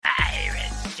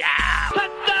Show.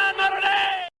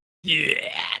 Yeah,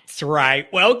 that's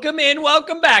right. Welcome in,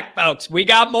 welcome back, folks. We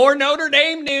got more Notre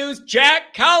Dame news.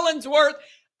 Jack Collinsworth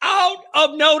out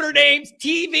of Notre Dame's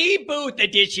TV booth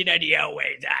edition of the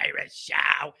Always Irish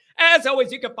Show. As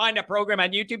always, you can find the program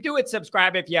on YouTube. Do it,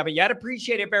 subscribe if you haven't yet.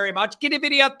 Appreciate it very much. Give the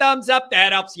video a thumbs up.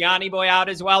 That helps Yanni Boy out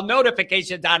as well.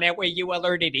 Notifications on that way you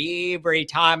alerted every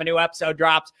time a new episode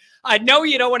drops. I know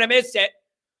you don't want to miss it.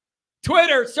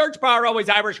 Twitter, search bar, Always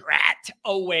Irish, rat,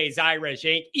 Always Irish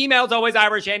Inc. Emails,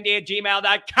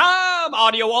 alwaysirishnd@gmail.com.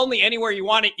 Audio only, anywhere you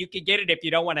want it. You can get it if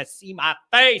you don't want to see my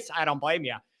face. I don't blame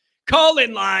you.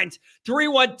 Call-in lines,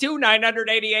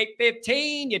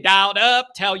 312-988-15. You dialed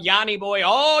up. Tell Yanni Boy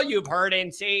all you've heard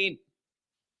and seen.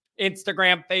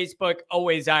 Instagram, Facebook,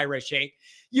 Always Irish Inc.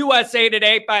 USA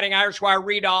Today, Fighting Irish Wire.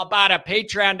 Read all about it.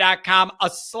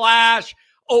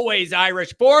 Patreon.com/Always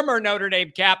Irish. Former Notre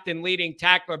Dame captain, leading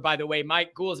tackler, by the way,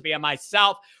 Mike Goolsby and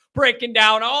myself, breaking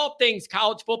down all things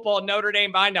college football, Notre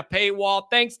Dame behind a paywall.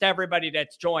 Thanks to everybody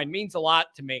that's joined. Means a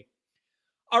lot to me.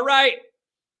 All right.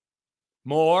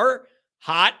 More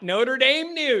hot Notre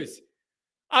Dame news.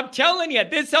 I'm telling you,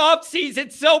 this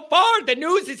offseason so far, the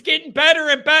news is getting better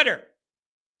and better.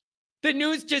 The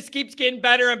news just keeps getting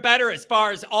better and better as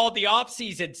far as all the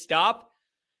offseason stuff.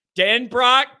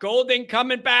 Denbrock, Golden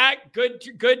coming back, good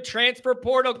transfer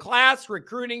portal class,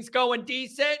 recruiting's going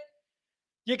decent.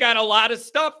 You got a lot of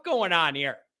stuff going on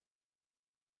here.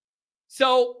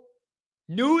 So,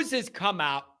 news has come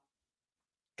out.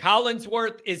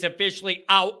 Collinsworth is officially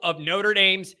out of Notre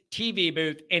Dame's TV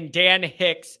booth, and Dan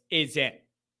Hicks is in.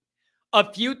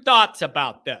 A few thoughts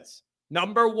about this.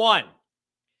 Number one,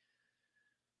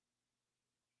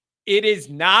 it is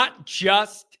not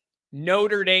just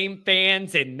Notre Dame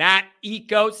fans in that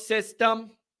ecosystem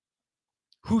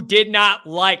who did not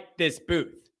like this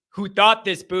booth, who thought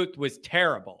this booth was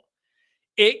terrible.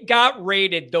 It got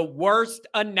rated the worst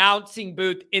announcing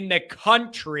booth in the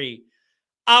country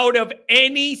out of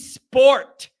any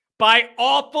sport by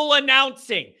Awful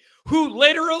Announcing, who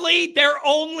literally their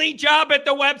only job at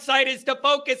the website is to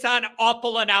focus on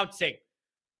awful announcing.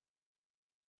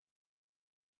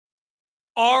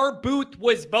 Our booth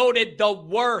was voted the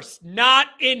worst, not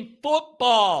in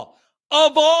football,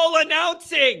 of all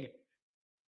announcing.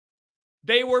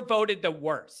 They were voted the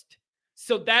worst.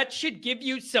 So that should give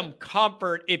you some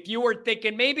comfort if you were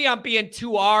thinking, maybe I'm being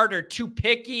too hard or too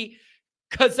picky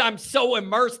because I'm so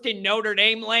immersed in Notre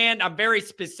Dame land. I'm very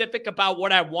specific about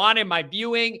what I want in my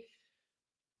viewing.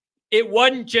 It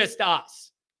wasn't just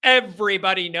us.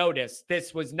 Everybody noticed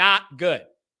this was not good.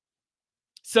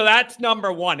 So that's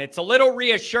number one. It's a little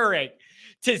reassuring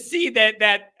to see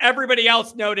that everybody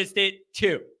else noticed it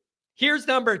too. Here's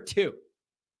number two.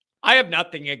 I have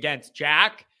nothing against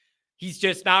Jack. He's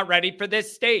just not ready for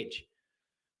this stage.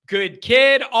 Good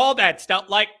kid, all that stuff.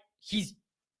 Like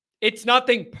it's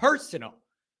nothing personal.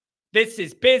 This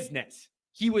is business.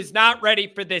 He was not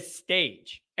ready for this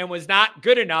stage and was not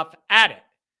good enough at it.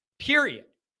 Period.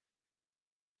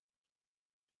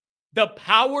 The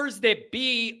powers that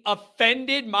be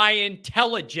offended my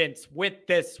intelligence with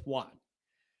this one.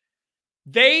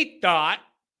 They thought,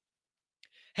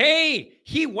 hey,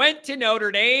 he went to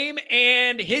Notre Dame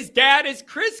and his dad is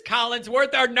Chris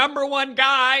Collinsworth, our number one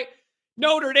guy.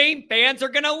 Notre Dame fans are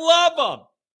going to love him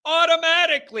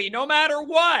automatically, no matter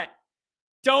what.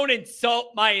 Don't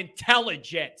insult my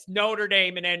intelligence, Notre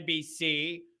Dame and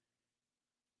NBC.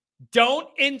 Don't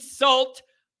insult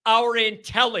our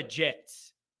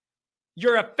intelligence.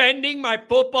 You're offending my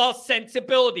football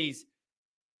sensibilities.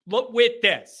 Look with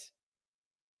this.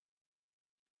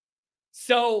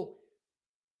 So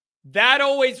that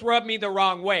always rubbed me the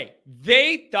wrong way.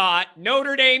 They thought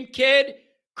Notre Dame kid,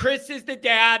 Chris is the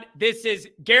dad. This is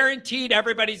guaranteed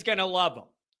everybody's going to love him.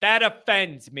 That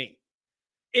offends me.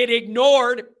 It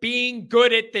ignored being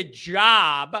good at the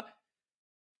job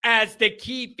as the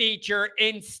key feature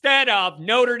instead of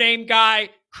Notre Dame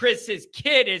guy, Chris's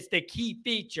kid is the key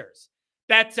features.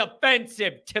 That's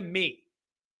offensive to me.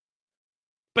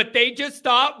 But they just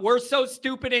thought we're so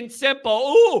stupid and simple.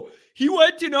 Oh, he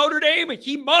went to Notre Dame.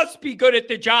 He must be good at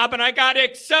the job, and I got to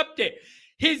accept it.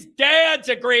 His dad's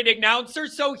a great announcer,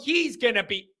 so he's going to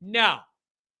be. No.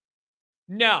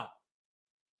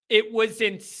 It was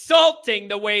insulting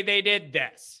the way they did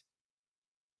this.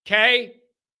 Okay?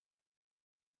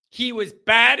 He was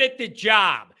bad at the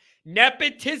job.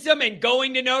 Nepotism and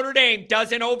going to Notre Dame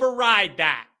doesn't override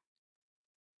that.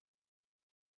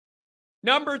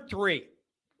 Number three,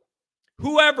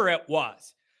 whoever it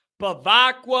was,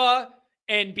 Bavacqua,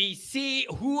 NBC,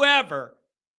 whoever,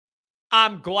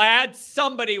 I'm glad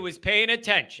somebody was paying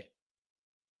attention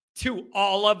to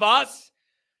all of us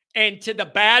And to the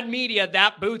bad media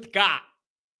that Booth got,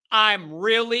 I'm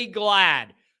really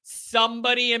glad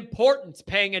somebody important's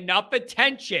paying enough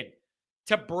attention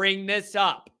to bring this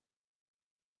up.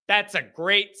 That's a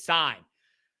great sign.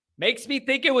 Makes me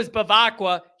think it was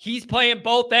Bavacqua. He's playing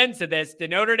both ends of this, the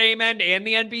Notre Dame end and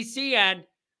the NBC end.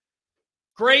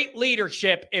 Great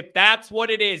leadership if that's what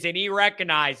it is. And he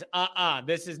recognized,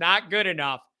 this is not good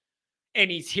enough. And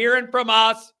he's hearing from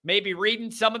us, maybe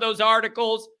reading some of those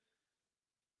articles.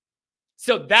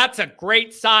 So that's a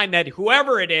great sign that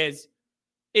whoever it is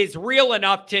real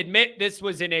enough to admit this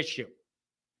was an issue.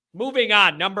 Moving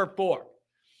on, number 4.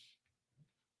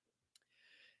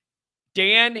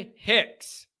 Dan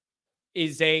Hicks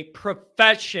is a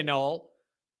professional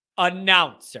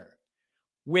announcer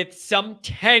with some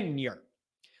tenure,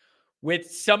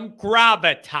 with some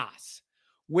gravitas,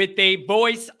 with a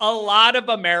voice a lot of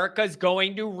America is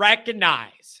going to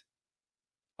recognize.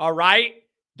 All right?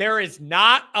 There is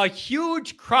not a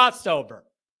huge crossover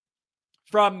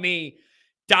from the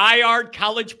diehard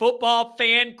college football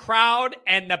fan crowd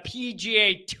and the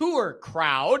PGA Tour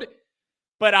crowd,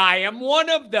 but I am one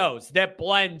of those that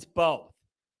blends both.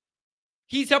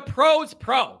 He's a pro's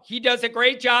pro. He does a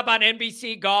great job on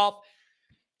NBC Golf.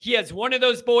 He has one of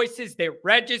those voices that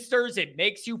registers. It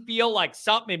makes you feel like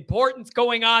something important's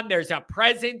going on. There's a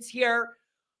presence here.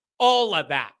 All of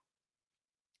that.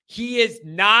 He is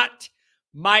not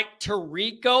Mike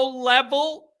Tirico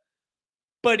level,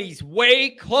 but he's way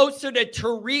closer to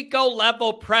Tirico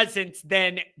level presence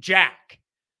than Jack.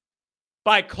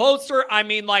 By closer, I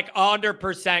mean like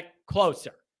 100%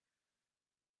 closer.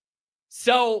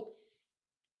 So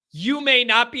you may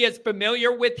not be as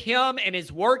familiar with him and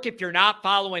his work if you're not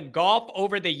following golf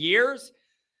over the years.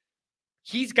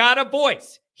 He's got a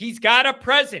voice. He's got a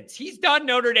presence. He's done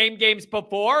Notre Dame games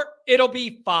before. It'll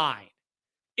be fine.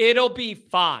 It'll be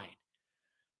fine.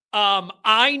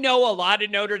 I know a lot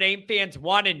of Notre Dame fans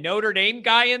want a Notre Dame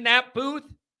guy in that booth.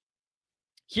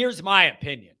 Here's my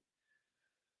opinion.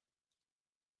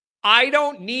 I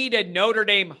don't need a Notre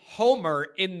Dame homer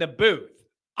in the booth.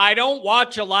 I don't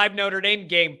watch a live Notre Dame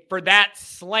game for that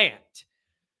slant.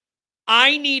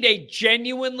 I need a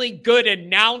genuinely good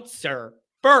announcer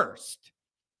first.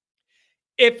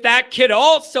 If that could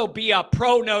also be a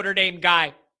pro Notre Dame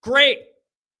guy, great.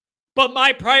 But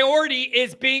my priority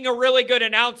is being a really good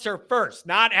announcer first,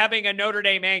 not having a Notre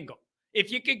Dame angle.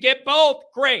 If you could get both,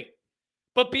 great.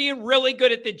 But being really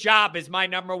good at the job is my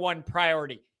number one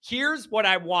priority. Here's what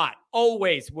I want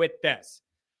always with this.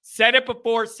 Said it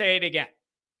before, say it again.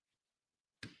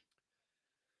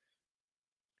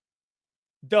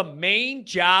 The main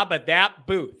job of that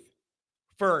booth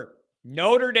for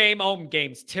Notre Dame home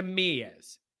games to me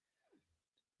is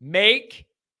make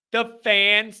the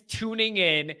fans tuning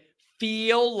in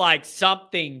feel like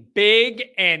something big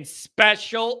and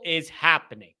special is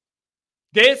happening.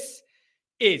 This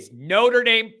is Notre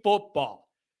Dame football.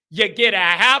 You get a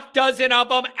half dozen of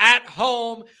them at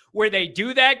home where they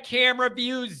do that camera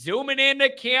view, zooming into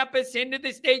campus, into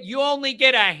the state. You only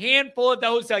get a handful of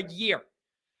those a year.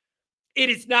 It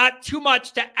is not too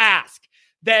much to ask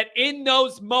that in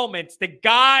those moments, the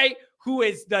guy who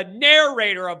is the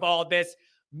narrator of all this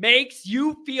makes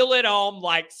you feel at home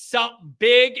like something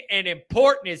big and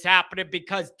important is happening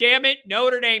because, damn it,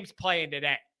 Notre Dame's playing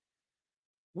today.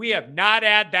 We have not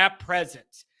had that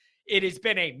presence. It has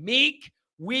been a meek,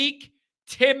 weak,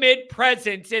 timid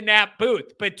presence in that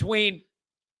booth between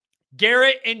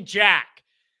Garrett and Jack.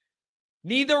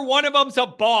 Neither one of them's a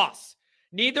boss.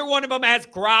 Neither one of them has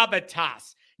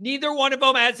gravitas. Neither one of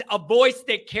them has a voice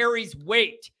that carries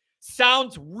weight.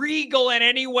 Sounds regal in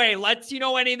any way. Lets you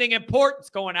know anything important's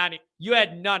going on. You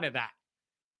had none of that.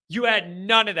 You had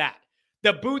none of that.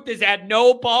 The booth has had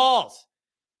no balls.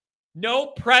 No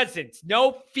presence.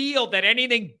 No feel that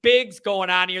anything big's going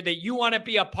on here that you want to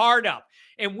be a part of.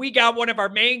 And we got one of our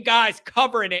main guys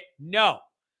covering it. No.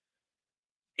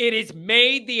 It has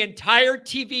made the entire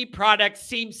TV product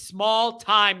seem small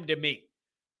time to me.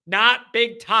 Not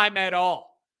big time at all.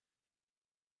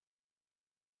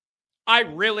 I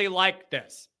really like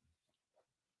this.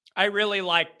 I really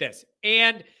like this.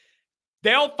 And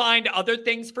they'll find other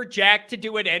things for Jack to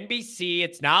do at NBC.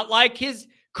 It's not like his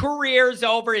career's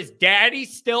over. His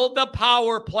daddy's still the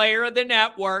power player of the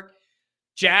network.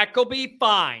 Jack will be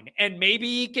fine. And maybe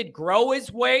he could grow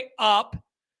his way up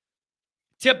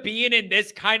to being in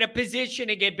this kind of position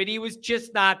again. But he was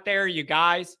just not there, you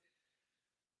guys.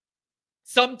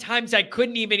 Sometimes I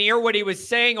couldn't even hear what he was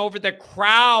saying over the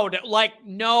crowd. Like,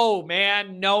 no,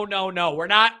 man, no. We're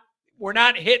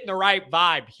not hitting the right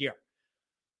vibe here.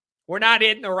 We're not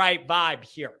hitting the right vibe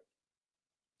here.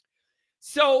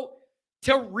 So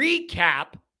to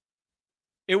recap,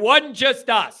 It wasn't just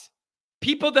us.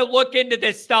 People that look into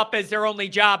this stuff as their only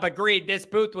job agreed this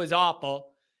booth was awful.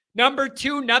 Number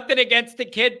 2, nothing against the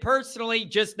kid personally,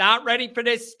 just not ready for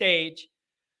this stage.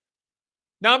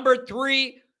 Number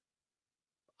 3,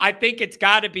 I think it's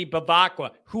got to be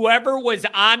Bavacqua. Whoever was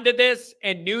onto this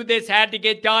and knew this had to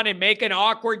get done and make an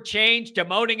awkward change,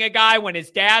 demoting a guy when his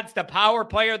dad's the power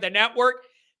player of the network,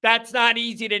 that's not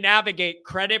easy to navigate.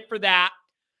 Credit for that.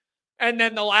 And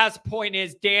then the last point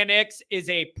is Dan Hicks is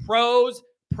a pro's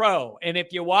pro. And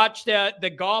if you watch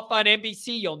the golf on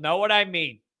NBC, you'll know what I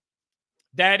mean.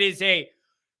 That is a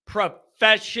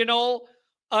professional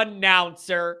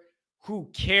announcer who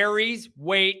carries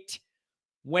weight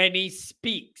when he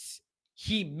speaks.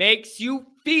 He makes you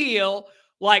feel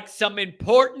like some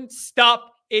important stuff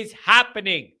is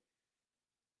happening.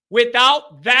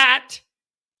 Without that,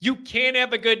 you can't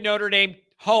have a good Notre Dame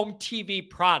home TV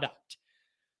product.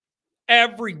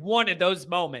 Every one of those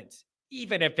moments,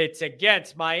 even if it's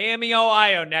against Miami,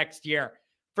 Ohio next year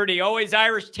for the Always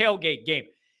Irish tailgate game,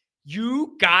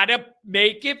 you got to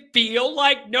make it feel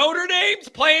like Notre Dame's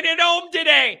playing at home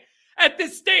today at the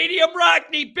stadium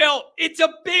Rockne built. It's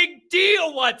a big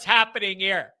deal what's happening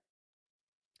here.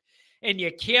 And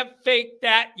you can't fake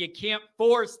that. You can't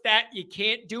force that. You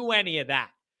can't do any of that.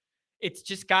 It's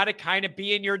just got to kind of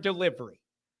be in your delivery.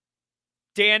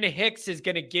 Dan Hicks is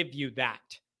going to give you that.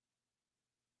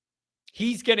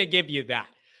 He's going to give you that.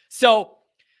 So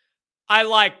I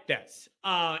like this.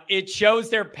 It shows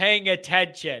they're paying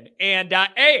attention. And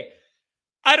hey,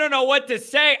 I don't know what to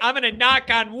say. I'm going to knock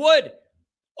on wood.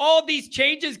 All these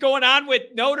changes going on with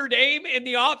Notre Dame in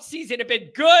the offseason have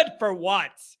been good for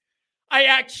once. I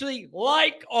actually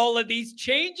like all of these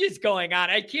changes going on.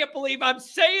 I can't believe I'm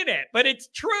saying it, but it's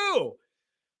true.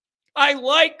 I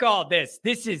like all this.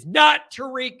 This is not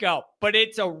Tirico, but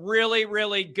it's a really,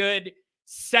 really good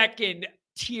second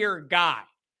tier guy.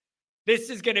 This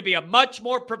is going to be a much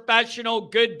more professional,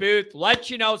 good booth. Let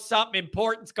you know something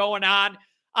important's going on.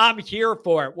 I'm here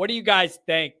for it. What do you guys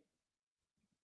think?